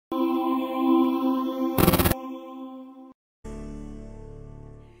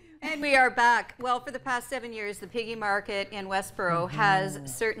And we are back. Well, for the past 7 years, the Piggy Market in Westboro has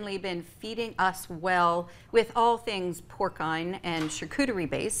certainly been feeding us well with all things porcine and charcuterie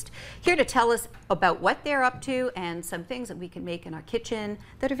based. Here to tell us about what they're up to and some things that we can make in our kitchen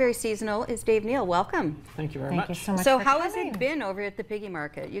that are very seasonal is Dave Neal. Welcome. Thank you very much. Thank you so much. So for how coming. has it been over at the Piggy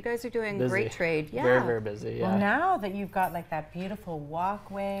Market? You guys are doing Busy. great trade. Yeah. Very, very busy. Yeah. Well, now that you've got like that beautiful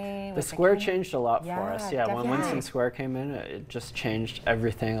walkway. The with square kind of- changed a lot for us. Yeah, when definitely. Winston Square came in, it just changed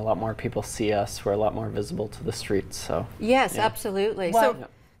everything. A lot more people see us. We're a lot more visible to the streets. So Yes, yeah. absolutely. Well, So,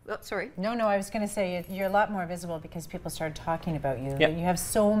 oh, sorry. No, I was going to say you're a lot more visible because people started talking about you. Yep. You have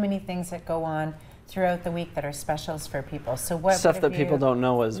so many things that go on throughout the week that are specials for people. So what stuff what that have people you- don't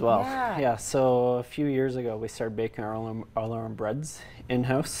know as well. Yeah. So a few years ago, we started baking our own breads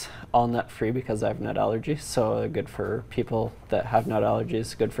in-house, all nut-free because I have nut allergies. So good for people that have nut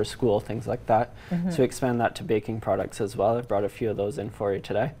allergies, good for school, things like that. So we expand that to baking products as well. I brought a few of those in for you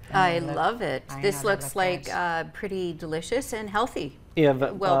today. I love it. I This know, they looks look like good. Pretty delicious and healthy. Yeah,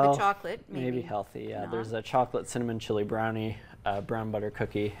 but Well, the chocolate, maybe healthy. Yeah, not. there's a chocolate cinnamon chili brownie, brown butter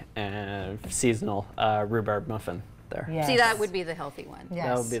cookie, and seasonal rhubarb muffin there. Yes. See, that would be the healthy one. Yes,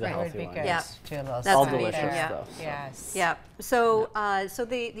 That would be the it healthy be one, good. Yeah. Do a little That's All side amazing, delicious there. stuff. So. Yes. Yeah. So, so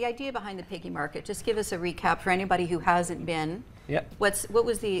the idea behind the Piggy Market, just give us a recap for anybody who hasn't been. Yep. What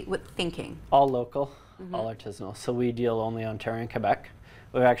was the thinking? All local, all artisanal. So we deal only Ontario and Quebec.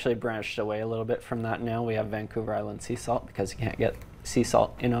 We've actually branched away a little bit from that now. We have Vancouver Island sea salt because you can't get sea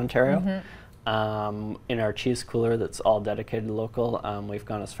salt in Ontario. In our cheese cooler that's all dedicated local, we've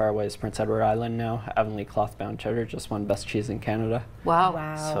gone as far away as Prince Edward Island now. Avonlea cloth-bound cheddar just won best cheese in Canada. Wow.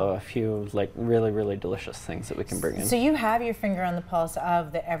 Wow. So a few like really, really delicious things that we can bring in. So you have your finger on the pulse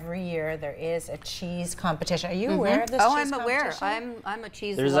of the every year there is a cheese competition. Are you aware of this Oh, cheese I'm aware. competition? I'm a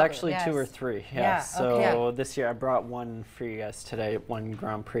cheese There's lover. actually Yes. 2 or 3. Yeah. Yeah, So okay. this year I brought one for you guys today. One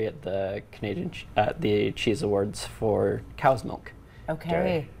Grand Prix at the the Cheese Awards for cow's milk. Okay.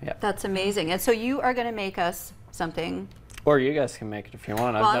 Dairy. Yeah. That's amazing. And so you are going to make us something. Or you guys can make it if you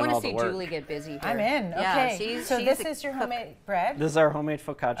want. Well, I've I done want all to the see work. Julie get busy here. I'm in. Yeah, Okay. So she's this a is your cook. homemade bread? This is our homemade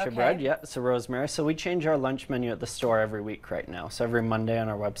focaccia Okay. bread. Yeah, so rosemary. So we change our lunch menu at the store every week right now. So every Monday on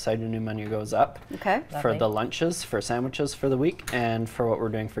our website, a new menu goes up. Okay. For Lovely. the lunches, for sandwiches for the week, and for what we're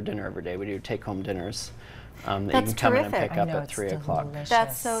doing for dinner every day. We do take-home dinners that you That's can come in and terrific. pick I up know, at it's 3 o'clock. delicious.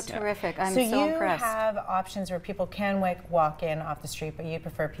 That's so terrific. I'm So so you impressed. have options where people can walk in off the street, but you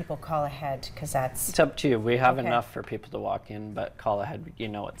prefer people call ahead because that's It's up to you. We have Okay. enough for people to walk in, but call ahead, you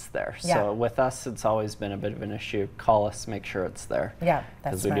know it's there. Yeah. So with us, it's always been a bit of an issue. Call us, make sure it's there. yeah,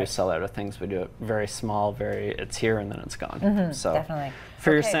 that's Because we do smart. sell out of things. We do it very small, it's here and then it's gone. So definitely. for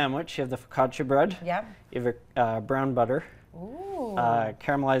your Okay. sandwich, you have the focaccia bread. Yep. You have brown butter, Ooh,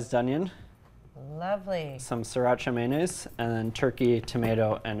 caramelized onion, lovely. some sriracha mayonnaise, and then turkey,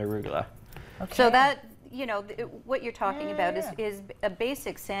 tomato, and arugula. Okay. So that, you know, what you're talking about Yeah. is a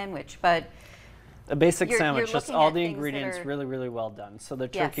basic sandwich, but A basic You're sandwich, just looking all at the things that ingredients are- really, really well done. So the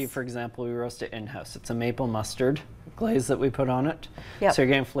turkey, Yes. for example, we roast it in-house. It's a maple mustard glaze that we put on it. Yep. So you're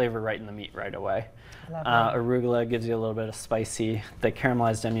getting flavor right in the meat right away. Lovely. Arugula gives you a little bit of spicy. The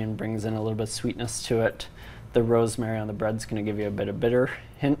caramelized onion brings in a little bit of sweetness to it. The rosemary on the bread's going to give you a bit of bitter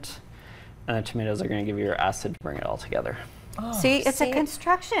hint. And the tomatoes are going to give you your acid to bring it all together. Oh, see, it's a see,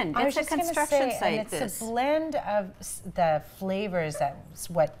 construction. I was It's a just gonna construction say, site. and it's This. a blend of the flavors that's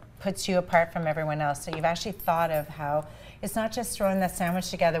what puts you apart from everyone else. So you've actually thought of how it's not just throwing that sandwich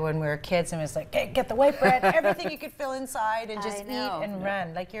together when we were kids and it was like, hey, get the white bread, everything you could fill inside and just I eat know. and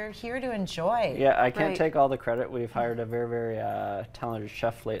run. Like you're here to enjoy. Yeah, I can't Right. take all the credit. We've hired a very, very talented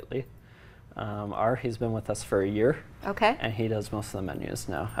chef lately. He's been with us for a year. Okay. And he does most of the menus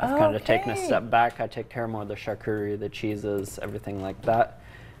now. I've kind of taken a Okay. step back. I take care more of the charcuterie, the cheeses, everything like that.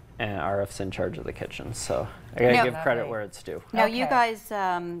 And RF's in charge of the kitchen. So I gotta Now- give credit Lovely. where it's due. Now, you Okay. guys,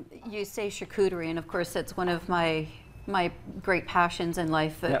 you say charcuterie, and of course, that's one of my great passions in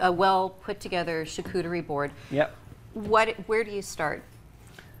life. Yep. A well put together charcuterie board. Yep. Where do you start?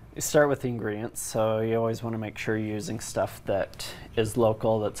 You start with the ingredients. So you always want to make sure you're using stuff that is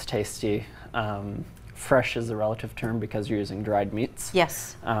local, that's tasty. Fresh is a relative term because you're using dried meats.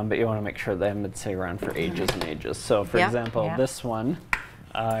 Yes. But you want to make sure they haven't been sitting around for ages and ages. So for Yeah. example, Yeah. this one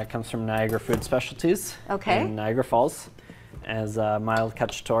comes from Niagara Food Specialties Okay. in Niagara Falls. As mild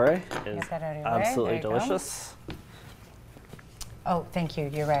cacciatore is Get that out of your way. absolutely There you go. delicious. Oh, thank you.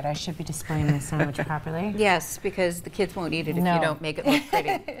 You're right. I should be displaying this sandwich properly. Yes, because the kids won't eat it if No. you don't make it look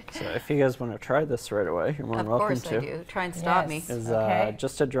pretty. So if you guys want to try this right away, you're more Of than welcome course to. I do. Try and stop me. Yes. Is Okay.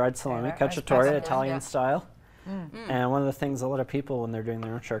 just a dried salami, Yeah, I was cacciatore, pressing it, Italian yeah. style. And one of the things a lot of people, when they're doing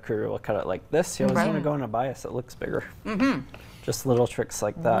their own charcuterie, will cut it like this. You always want to go in a bias that looks bigger. Just little tricks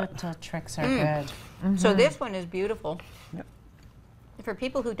like that. Little tricks are good. So this one is beautiful. Yep. For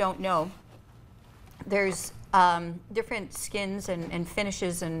people who don't know, there's different skins and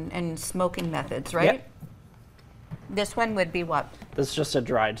finishes and smoking methods, right? Yep. This one would be what? This is just a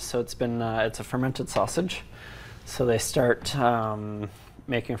dried, so it's been it's a fermented sausage. So they start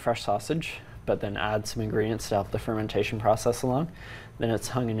making fresh sausage, but then add some ingredients to help the fermentation process along. Then it's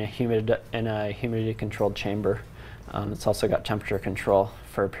hung in a humidity controlled chamber. It's also got temperature control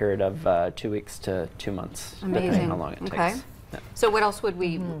for a period of 2 weeks to 2 months, depending on how long it takes. Yeah. So what else would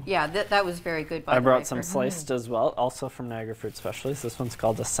we? Yeah, that was very good. By I the brought way, some sliced as well, also from Niagara Fruit Specialties. This one's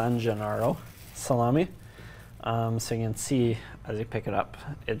called a San Gennaro salami. So you can see as you pick it up,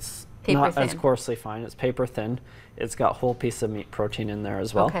 it's not as coarsely fine. It's paper thin. It's got whole piece of meat protein in there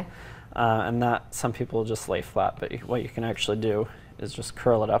as well. Okay. And that some people just lay flat, but what you can actually do is just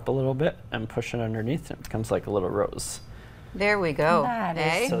curl it up a little bit and push it underneath, and it becomes like a little rose. There we go. That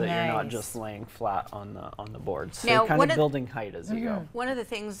is So that nice. you're not just laying flat on the board. So Now, you're kind one of of building height as you go. One of the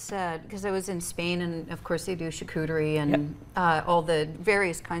things, because I was in Spain, and of course they do charcuterie and all the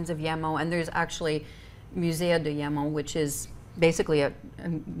various kinds of yemo, and there's actually Museo de Yemo, which is basically a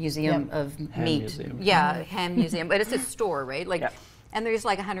museum of Ham meat. museum. Yeah, ham museum, but it's a store, right? Like, and there's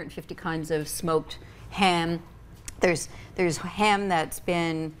like 150 kinds of smoked ham. There's ham that's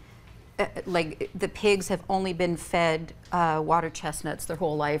been like the pigs have only been fed water chestnuts their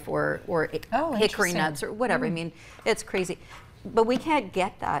whole life, or hickory nuts or whatever. I mean, it's crazy. But we can't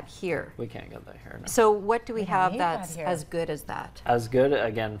get that here. We can't get that here, no. So what do we have need that that's here. as good as that? As good,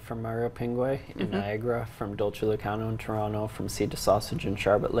 again, from Mario Pingue in Niagara, from Dolce Lucano in Toronto, from Seed to Sausage in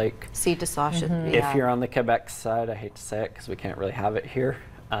Charlotte Lake. Seed to sausage. If you're on the Quebec side, I hate to say it because we can't really have it here.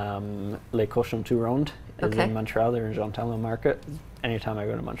 Les Cochons Tout Ronde is in Montreal. They're in Jean Talon Market. Anytime I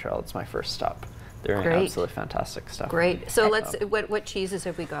go to Montreal, it's my first stop. They're absolutely fantastic stuff. Great. So let's. What cheeses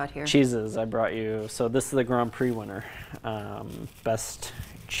have we got here? Cheeses, I brought you. So this is the Grand Prix winner, best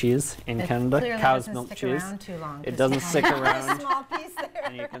cheese in Canada. Cow's milk cheese. It doesn't stick around. Small piece there.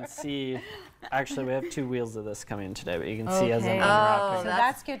 And you can see, actually, we have 2 wheels of this coming in today, but you can see as I'm Okay. unwrapping. So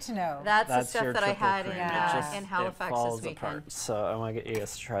that's good to know. That's the That's stuff your that I triple had cream. in It Halifax falls this weekend. apart. So I want to get you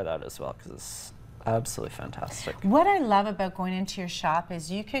guys to try that as well because it's absolutely fantastic. What I love about going into your shop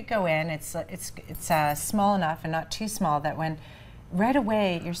is you could go in. It's small enough and not too small that when right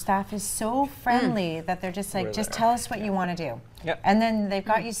away your staff is so friendly that they're just like, We're just there. tell us what you want to do. Yep. And then they've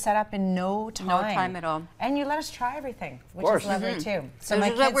got you set up in no time. No time at all. And you let us try everything, which course. is lovely too. So This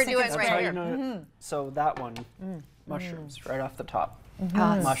my is what kids we're think doing it's right great. here. So that one, mushrooms right off the top. Oh, it's so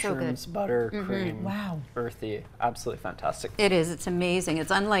good. Mushrooms, butter, cream, Wow. earthy, absolutely fantastic. It is. It's amazing. It's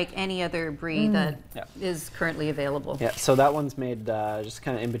unlike any other brie that is Yeah. currently available. Yeah, so that one's made just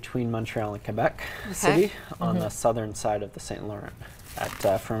kind of in between Montreal and Quebec City on the southern side of the St. Laurent at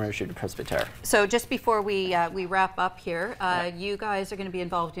Fromagerie du Presbytère. So just before we wrap up here, you guys are going to be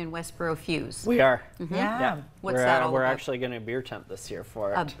involved in Westboro Fuse. We are. Yeah. What's that all We're about? actually going to beer tent this year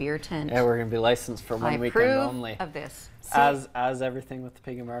for it. A beer tent. Yeah, we're going to be licensed for one I weekend approve only. of this. As everything with the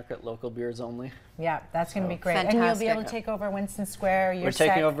Piggy Market, local beers only. Yeah, that's going to be great. And you'll be able to take over Winston Square. We're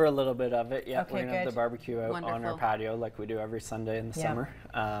taking over a little bit of it. Yeah, Okay, we're gonna have the good. barbecue out on our Wonderful. patio like we do every Sunday in the Yeah.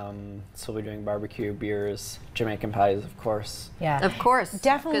 summer. So we're doing barbecue, beers, Jamaican pies, of course. Yeah. Of course.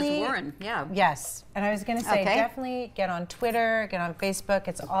 Definitely. Because Warren, yeah. Yes, and I was going to say, Okay. definitely get on Twitter, get on Facebook.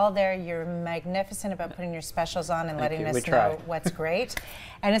 It's all there. You're magnificent about putting your specials on and letting you. us We try. know what's great.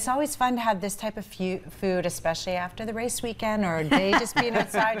 And it's always fun to have this type of food, especially after the race weekend or a day just being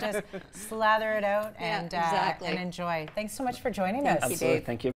outside, just slather it out Yeah, and exactly. and enjoy. Thanks so much for joining us. Thank you, Absolutely. Dave.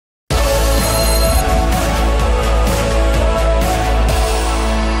 Thank you.